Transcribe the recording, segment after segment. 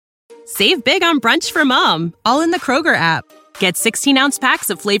Save big on brunch for mom, all in the Kroger app. Get 16-ounce packs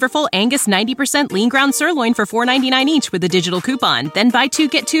of flavorful Angus 90% lean ground sirloin for $4.99 each with a digital coupon. Then buy 2,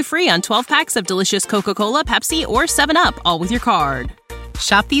 get 2 free on 12 packs of delicious Coca-Cola, Pepsi, or 7-Up, all with your card.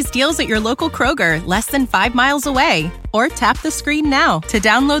 Shop these deals at your local Kroger, less than 5 miles away. Or tap the screen now to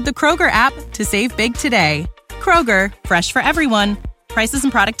download the Kroger app to save big today. Kroger, fresh for everyone. Prices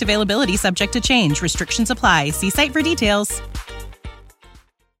and product availability subject to change. Restrictions apply. See site for details.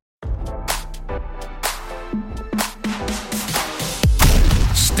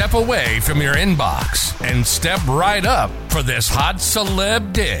 Step away from your inbox and step right up for this hot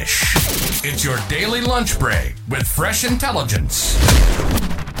celeb dish. It's your daily lunch break with fresh intelligence.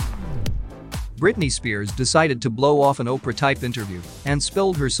 Britney Spears decided to blow off an Oprah-type interview and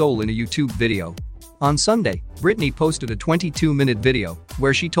spilled her soul in a YouTube video. On Sunday, Britney posted a 22-minute video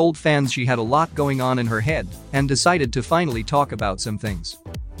where she told fans she had a lot going on in her head and decided to finally talk about some things.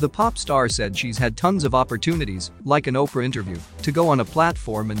 The pop star said she's had tons of opportunities, like an Oprah interview, to go on a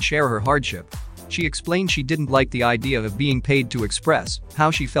platform and share her hardship. She explained she didn't like the idea of being paid to express how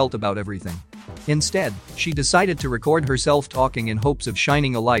she felt about everything. Instead, she decided to record herself talking in hopes of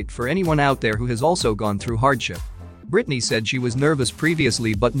shining a light for anyone out there who has also gone through hardship. Britney said she was nervous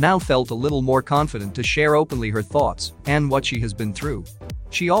previously but now felt a little more confident to share openly her thoughts and what she has been through.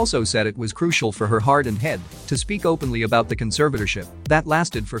 She also said it was crucial for her heart and head to speak openly about the conservatorship that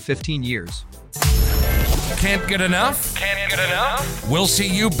lasted for 15 years. Can't get enough? Can't get enough? We'll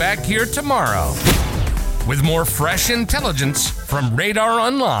see you back here tomorrow with more fresh intelligence from Radar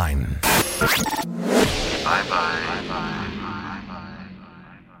Online. Bye-bye.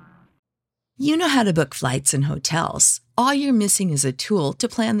 You know how to book flights and hotels. All you're missing is a tool to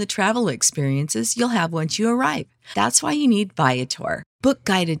plan the travel experiences you'll have once you arrive. That's why you need Viator. Book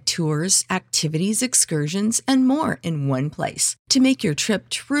guided tours, activities, excursions, and more in one place to make your trip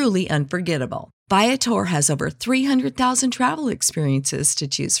truly unforgettable. Viator has over 300,000 travel experiences to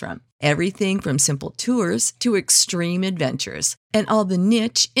choose from. Everything from simple tours to extreme adventures and all the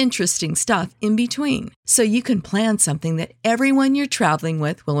niche, interesting stuff in between. So you can plan something that everyone you're traveling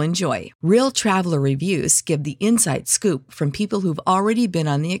with will enjoy. Real traveler reviews give the inside scoop from people who've already been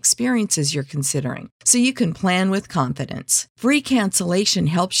on the experiences you're considering. So you can plan with confidence. Free cancellation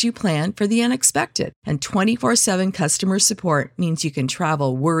helps you plan for the unexpected. And 24/7 customer support means you can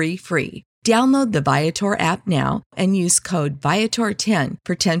travel worry-free. Download the Viator app now and use code Viator10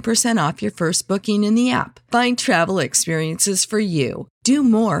 for 10% off your first booking in the app. Find travel experiences for you. Do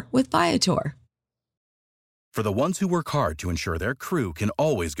more with Viator. For the ones who work hard to ensure their crew can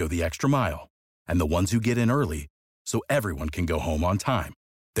always go the extra mile, and the ones who get in early so everyone can go home on time,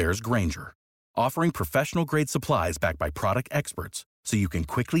 there's Grainger, offering professional-grade supplies backed by product experts so you can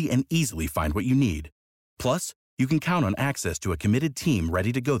quickly and easily find what you need. Plus, you can count on access to a committed team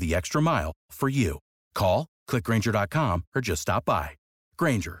ready to go the extra mile for you. Call, click Grainger.com, or just stop by.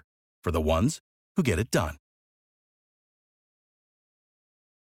 Grainger, for the ones who get it done.